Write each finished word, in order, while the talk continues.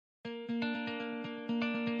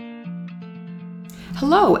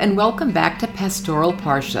Hello, and welcome back to Pastoral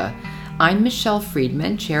Parsha. I'm Michelle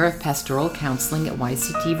Friedman, Chair of Pastoral Counseling at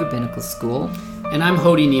YCT Rabbinical School. And I'm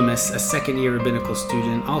Hody Nemus, a second-year rabbinical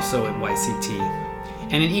student, also at YCT.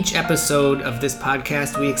 And in each episode of this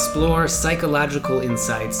podcast, we explore psychological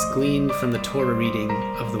insights gleaned from the Torah reading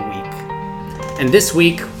of the week. And this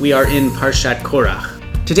week, we are in Parshat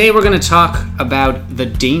Korach. Today, we're going to talk about the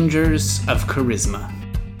dangers of charisma.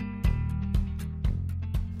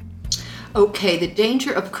 Okay, the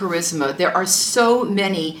danger of charisma. There are so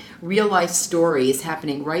many real-life stories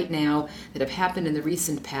happening right now that have happened in the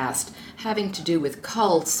recent past, having to do with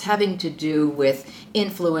cults, having to do with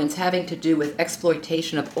influence, having to do with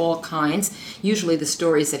exploitation of all kinds. Usually the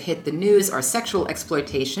stories that hit the news are sexual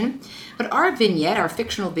exploitation. But our vignette, our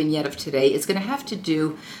fictional vignette of today, is going to have to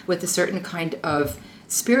do with a certain kind of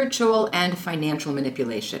spiritual and financial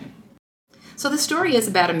manipulation. So the story is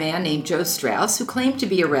about a man named Joe Strauss who claimed to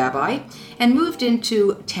be a rabbi and moved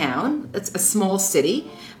into town, it's a small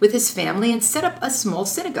city, with his family and set up a small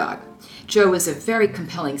synagogue. Joe is a very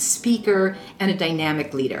compelling speaker and a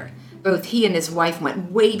dynamic leader. Both he and his wife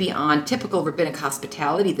went way beyond typical rabbinic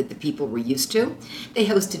hospitality that the people were used to. They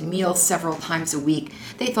hosted meals several times a week.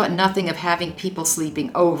 They thought nothing of having people sleeping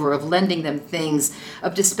over, of lending them things,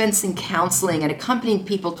 of dispensing counseling and accompanying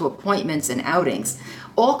people to appointments and outings.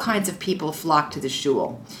 All kinds of people flocked to the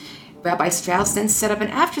shul. Rabbi Strauss then set up an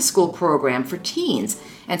after-school program for teens,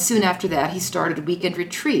 and soon after that he started weekend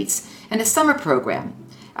retreats and a summer program.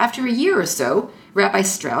 After a year or so, Rabbi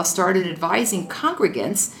Strauss started advising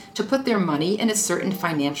congregants to put their money in a certain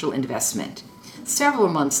financial investment. Several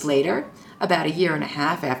months later, about a year and a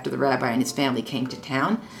half after the rabbi and his family came to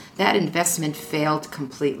town, that investment failed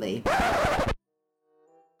completely.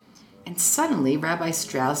 And suddenly, Rabbi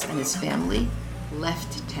Strauss and his family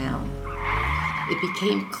left town. It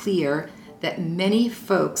became clear that many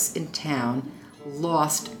folks in town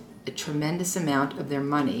lost a tremendous amount of their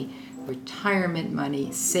money, retirement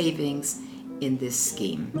money, savings, in this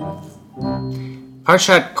scheme.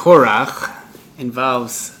 Parshat Korach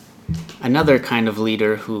involves another kind of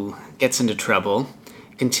leader who gets into trouble.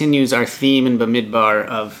 It continues our theme in Bamidbar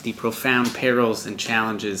of the profound perils and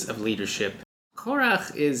challenges of leadership.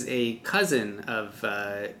 Korach is a cousin of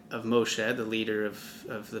Moshe, the leader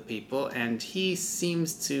of the people, and he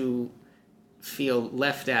seems to feel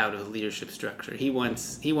left out of the leadership structure. He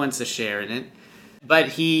wants a share in it, but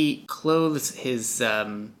he clothes his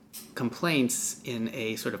complaints in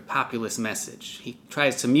a sort of populist message. He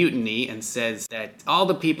tries to mutiny and says that all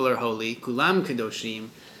the people are holy, kulam kedoshim,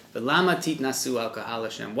 v'lama titnasu al kahal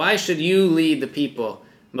Hashem. Why should you lead the people,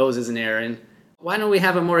 Moses and Aaron? Why don't we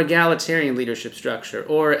have a more egalitarian leadership structure?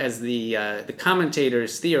 Or as the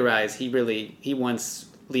commentators theorize, he wants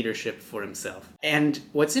leadership for himself. And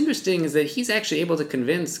what's interesting is that he's actually able to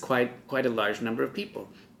convince quite a large number of people.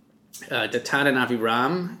 Datan and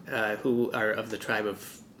Aviram, who are of the tribe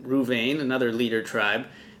of Ruvain, another leader tribe,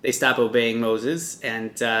 they stop obeying Moses,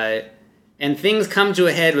 and things come to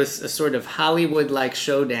a head with a sort of Hollywood-like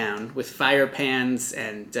showdown with fire pans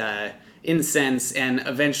and incense, and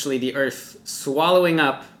eventually the earth swallowing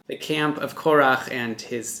up the camp of Korach and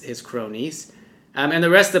his cronies. And the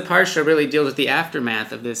rest of the Parsha really deals with the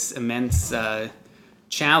aftermath of this immense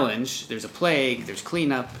challenge. There's a plague, there's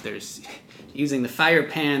cleanup, there's using the fire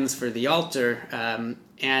pans for the altar,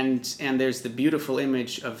 and there's the beautiful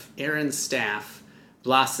image of Aaron's staff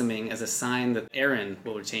blossoming as a sign that Aaron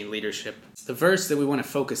will retain leadership. The verse that we want to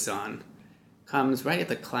focus on comes right at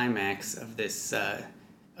the climax of this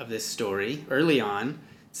story. Early on, it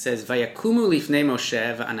says, "Vayakumu lifnei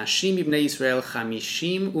Moshe v'anashim ibnei Yisrael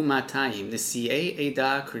chamishim u'matayim nesiei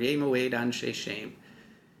eda kriyei moed anshe Shem."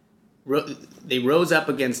 They rose up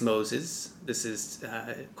against Moses, this is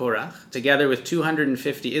Korach, together with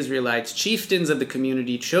 250 Israelites, chieftains of the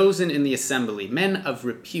community, chosen in the assembly, men of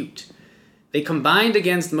repute. They combined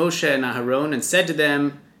against Moshe and Aharon and said to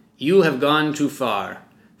them, "You have gone too far,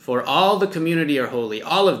 for all the community are holy,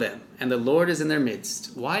 all of them, and the Lord is in their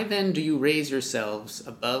midst. Why then do you raise yourselves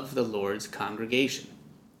above the Lord's congregation?"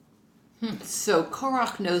 So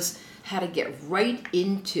Korach knows how to get right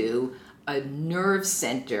into a nerve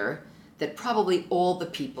center that probably all the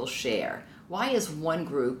people share. Why is one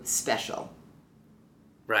group special?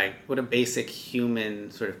 Right. What a basic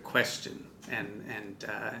human sort of question. And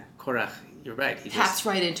Korach, you're right. He taps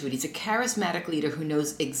right into it. He's a charismatic leader who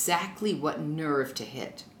knows exactly what nerve to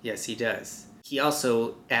hit. Yes, he does. He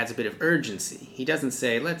also adds a bit of urgency. He doesn't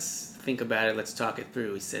say, let's think about it, let's talk it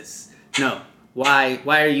through. He says, no, why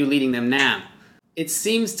are you leading them now? It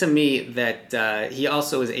seems to me that he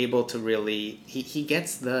also is able to really he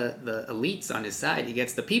gets the elites on his side. He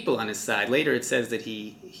gets the people on his side. Later, it says that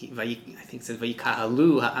I think it says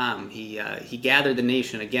Vayikahalu ha'am. He gathered the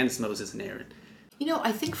nation against Moses and Aaron.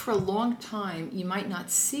 I think for a long time you might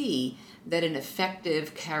not see that an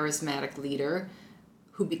effective, charismatic leader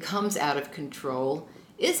who becomes out of control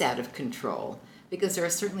is out of control, because there are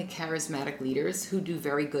certainly charismatic leaders who do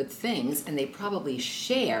very good things, and they probably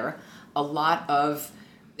share a lot of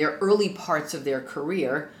their early parts of their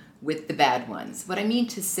career with the bad ones. What I mean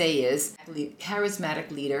to say is, a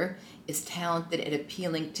charismatic leader is talented at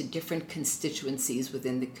appealing to different constituencies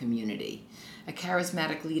within the community. A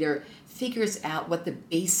charismatic leader figures out what the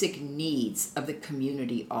basic needs of the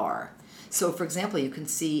community are. So, for example, you can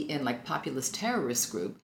see in populist terrorist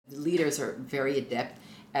group, the leaders are very adept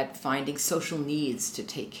at finding social needs to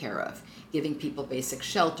take care of, giving people basic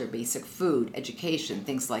shelter, basic food, education,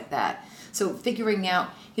 things like that. So figuring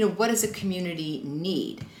out, what does a community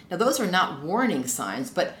need? Now, those are not warning signs,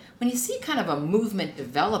 but when you see kind of a movement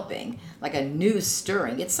developing, like a news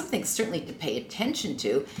stirring, it's something certainly to pay attention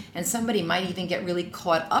to, and somebody might even get really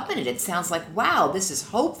caught up in it. It sounds like, wow, this is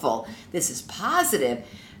hopeful, this is positive.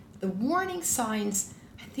 The warning signs,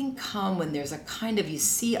 I think, come when there's you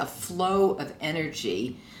see a flow of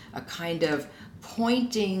energy, a kind of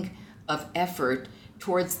pointing of effort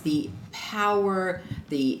towards the power,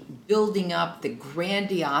 the building up, the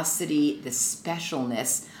grandiosity, the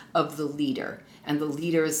specialness of the leader and the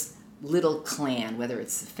leader's little clan, whether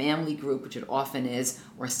it's a family group, which it often is,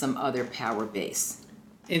 or some other power base.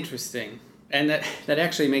 Interesting. And that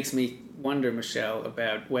actually makes me wonder, Michelle,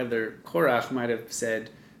 about whether Korach might have said,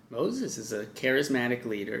 Moses is a charismatic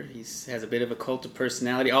leader. He has a bit of a cult of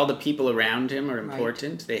personality. All the people around him are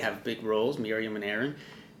important. Right. They have big roles, Miriam and Aaron.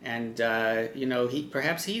 And,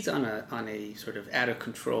 perhaps he's on a sort of out of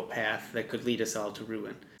control path that could lead us all to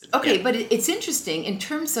ruin. Okay, yeah. But it's interesting in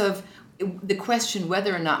terms of the question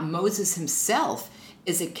whether or not Moses himself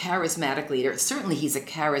is a charismatic leader. Certainly he's a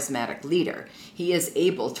charismatic leader. He is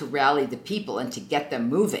able to rally the people and to get them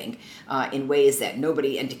moving in ways that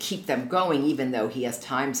and to keep them going, even though he has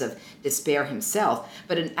times of despair himself.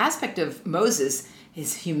 But an aspect of Moses,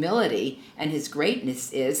 his humility and his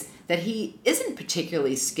greatness, is that he isn't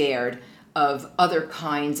particularly scared of other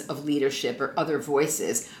kinds of leadership or other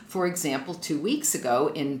voices. For example, 2 weeks ago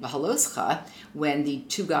in Bahaloscha, when the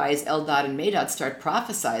two guys, Eldad and Medad, start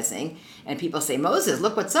prophesizing, and people say, Moses,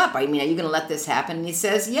 look what's up. I mean, are you going to let this happen? And he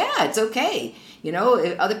says, yeah, it's okay.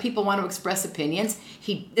 If other people want to express opinions.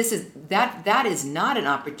 That is not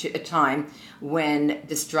a time when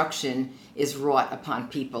destruction is wrought upon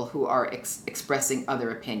people who are expressing other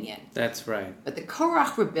opinion. That's right. But the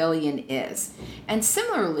Korach rebellion is. And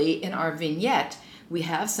similarly, in our vignette, we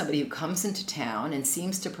have somebody who comes into town and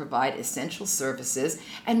seems to provide essential services,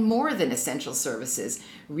 and more than essential services,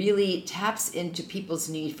 really taps into people's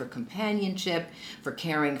need for companionship, for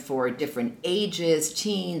caring for different ages,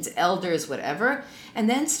 teens, elders, whatever, and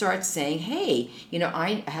then starts saying, hey,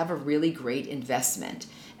 I have a really great investment.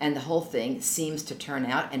 And the whole thing seems to turn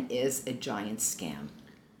out and is a giant scam.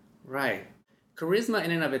 Right. Charisma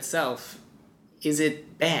in and of itself, is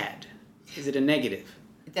it bad? Is it a negative?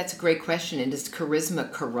 That's a great question. And does charisma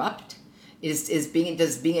corrupt? Does being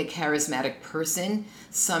a charismatic person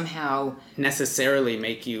somehow necessarily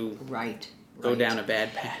make you go down a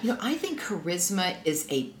bad path? I think charisma is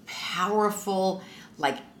a powerful,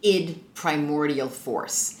 id primordial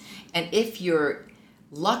force. And if you're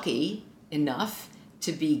lucky enough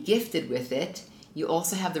to be gifted with it, you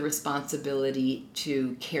also have the responsibility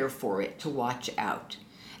to care for it, to watch out.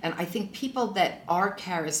 And I think people that are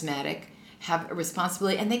charismatic have a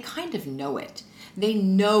responsibility, and they kind of know it. They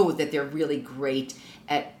know that they're really great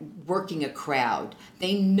at working a crowd.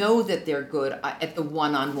 They know that they're good at the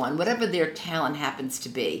one-on-one, whatever their talent happens to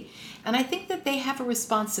be. And I think that they have a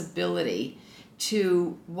responsibility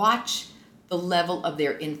to watch the level of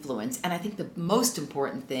their influence. And I think the most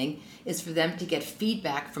important thing is for them to get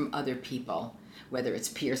feedback from other people, whether it's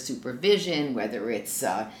peer supervision, whether it's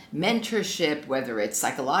mentorship, whether it's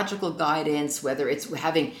psychological guidance, whether it's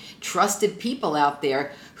having trusted people out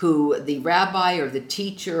there who the rabbi or the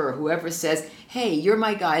teacher or whoever says, hey, you're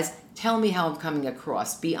my guys, tell me how I'm coming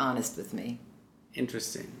across, be honest with me.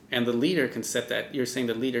 Interesting. And the leader can set that. You're saying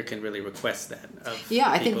the leader can really request that.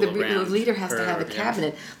 I think the leader has to have a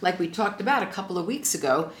cabinet, like we talked about a couple of weeks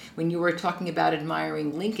ago when you were talking about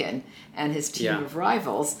admiring Lincoln and his team of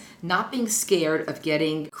rivals, not being scared of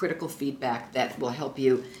getting critical feedback that will help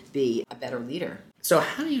you be a better leader. So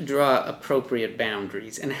how do you draw appropriate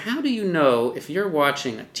boundaries? And how do you know if you're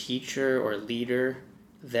watching a teacher or a leader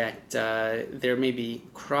that they're maybe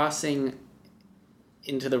crossing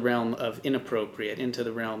into the realm of inappropriate, into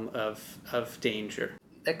the realm of danger.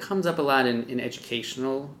 That comes up a lot in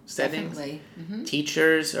educational settings. Definitely. Mm-hmm.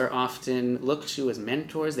 Teachers are often looked to as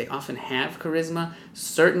mentors. They often have charisma,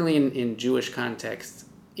 certainly in Jewish contexts,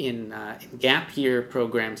 in gap year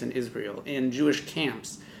programs in Israel, in Jewish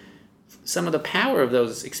camps. Some of the power of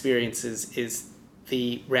those experiences is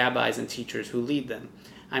the rabbis and teachers who lead them.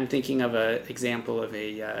 I'm thinking of an example of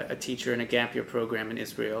a teacher in a gap year program in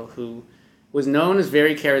Israel who was known as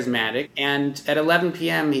very charismatic, and at 11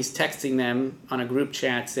 p.m. he's texting them on a group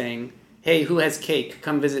chat saying, "Hey, who has cake?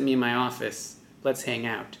 Come visit me in my office. Let's hang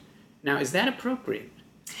out." Now, is that appropriate?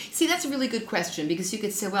 See, that's a really good question, because you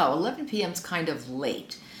could say, well, 11 p.m. is kind of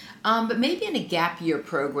late. But maybe in a gap year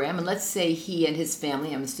program, and let's say he and his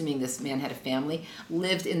family, I'm assuming this man had a family,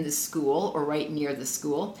 lived in the school or right near the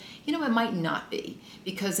school, it might not be.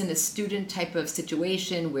 Because in a student type of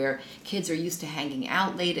situation where kids are used to hanging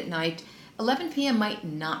out late at night, 11 p.m. might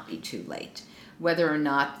not be too late. Whether or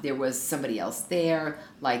not there was somebody else there,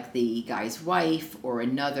 like the guy's wife or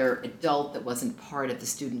another adult that wasn't part of the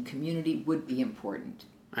student community, would be important.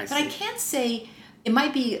 But I can't say, it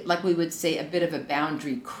might be, like we would say, a bit of a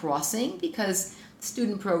boundary crossing, because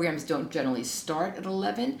student programs don't generally start at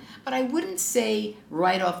 11, but I wouldn't say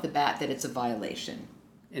right off the bat that it's a violation.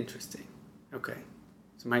 Interesting. Okay.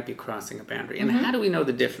 So it might be crossing a boundary. And how do we know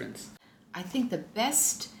the difference? I think the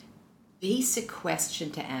best basic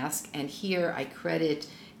question to ask, and here I credit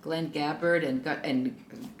Glenn Gabbard and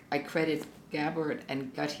I credit Gabbard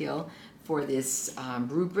and Guthill for this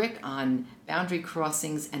rubric on boundary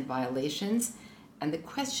crossings and violations. And the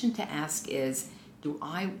question to ask is, do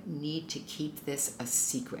I need to keep this a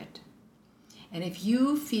secret? And if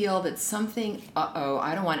you feel that something,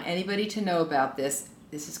 I don't want anybody to know about this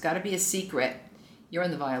has got to be a secret, you're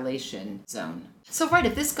in the violation zone. So right,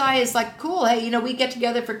 if this guy is like, cool, hey, we get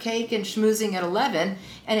together for cake and schmoozing at 11,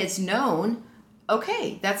 and it's known,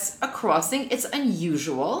 okay, that's a crossing. It's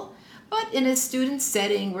unusual, but in a student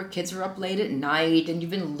setting where kids are up late at night and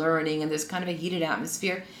you've been learning and there's kind of a heated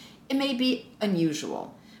atmosphere, it may be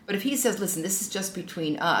unusual. But if he says, listen, this is just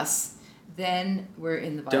between us, then we're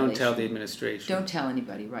in the violation. Don't tell the administration. Don't tell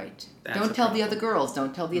anybody, right. That's don't tell the problem. other girls.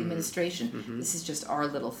 Don't tell the administration. This is just our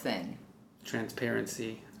little thing.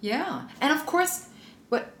 Transparency. Yeah. And of course,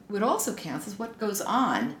 what also counts is what goes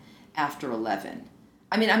on after 11.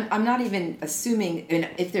 I mean, I'm not even assuming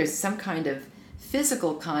if there's some kind of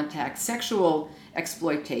physical contact, sexual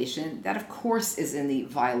exploitation, that of course is in the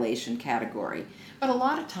violation category. But a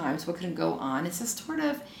lot of times what can go on is a sort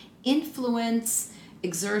of influence,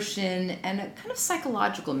 exertion, and a kind of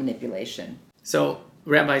psychological manipulation. So,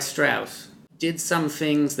 Rabbi Strauss did some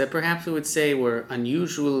things that perhaps we would say were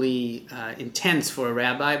unusually intense for a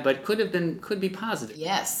rabbi, but could be positive.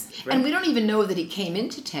 Yes. Right. And we don't even know that he came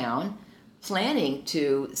into town planning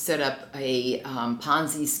to set up a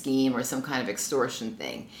Ponzi scheme or some kind of extortion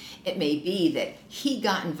thing. It may be that he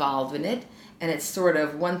got involved in it, and it's sort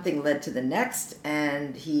of one thing led to the next,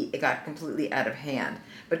 and it got completely out of hand.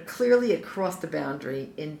 But clearly it crossed the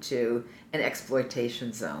boundary into an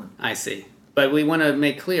exploitation zone. I see. But we want to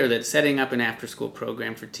make clear that setting up an after-school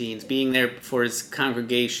program for teens, being there for his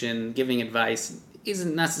congregation, giving advice,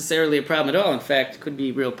 isn't necessarily a problem at all. In fact, could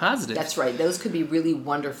be real positive. That's right. Those could be really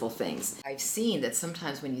wonderful things. I've seen that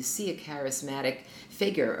sometimes when you see a charismatic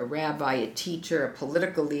figure, a rabbi, a teacher, a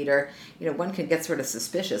political leader, one can get sort of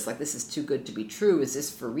suspicious, like, this is too good to be true. Is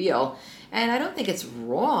this for real? And I don't think it's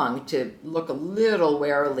wrong to look a little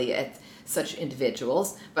warily at such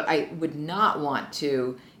individuals, but I would not want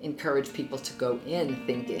to encourage people to go in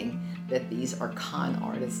thinking that these are con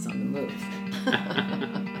artists on the move.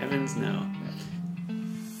 Heavens no.